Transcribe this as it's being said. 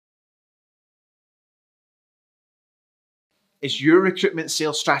Is your recruitment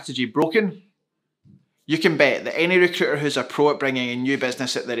sales strategy broken? You can bet that any recruiter who's a pro at bringing in new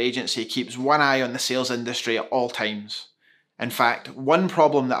business at their agency keeps one eye on the sales industry at all times. In fact, one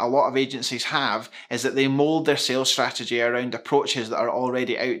problem that a lot of agencies have is that they mould their sales strategy around approaches that are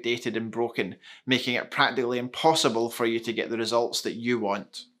already outdated and broken, making it practically impossible for you to get the results that you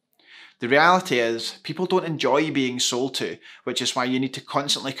want. The reality is, people don't enjoy being sold to, which is why you need to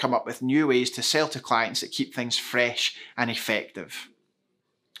constantly come up with new ways to sell to clients that keep things fresh and effective.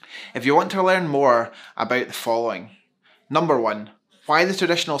 If you want to learn more about the following: number 1, why the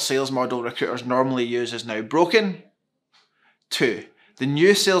traditional sales model recruiters normally use is now broken. 2, the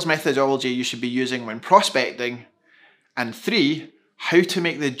new sales methodology you should be using when prospecting. And 3, how to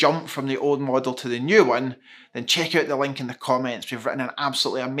make the jump from the old model to the new one, then check out the link in the comments. We've written an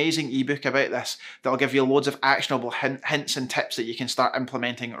absolutely amazing ebook about this that'll give you loads of actionable hints and tips that you can start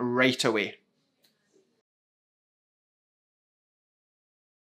implementing right away.